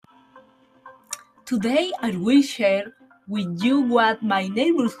Today I will share with you what my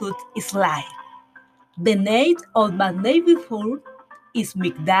neighborhood is like. The name of my neighborhood is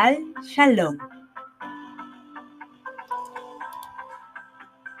Migdal Shalom.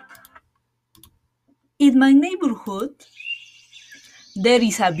 In my neighborhood, there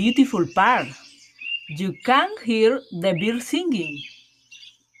is a beautiful park. You can hear the birds singing.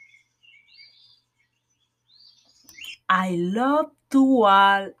 I love to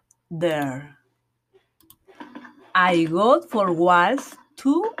walk there. I go for walks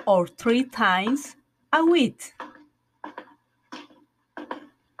 2 or 3 times a week.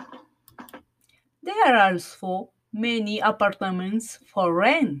 There are also many apartments for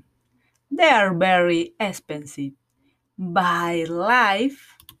rent. They are very expensive, but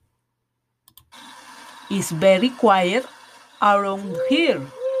life is very quiet around here.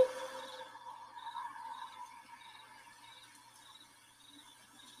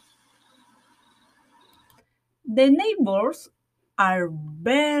 The neighbors are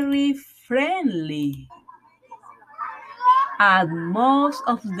very friendly, and most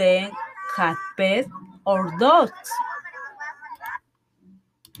of them have pets or dogs,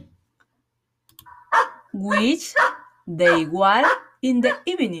 which they walk in the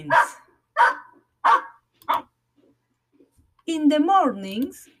evenings. In the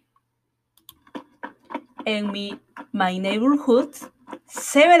mornings, in my neighborhood,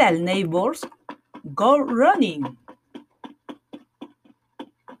 several neighbors go running.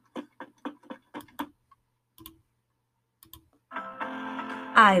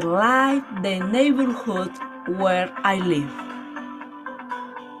 I like the neighborhood where I live.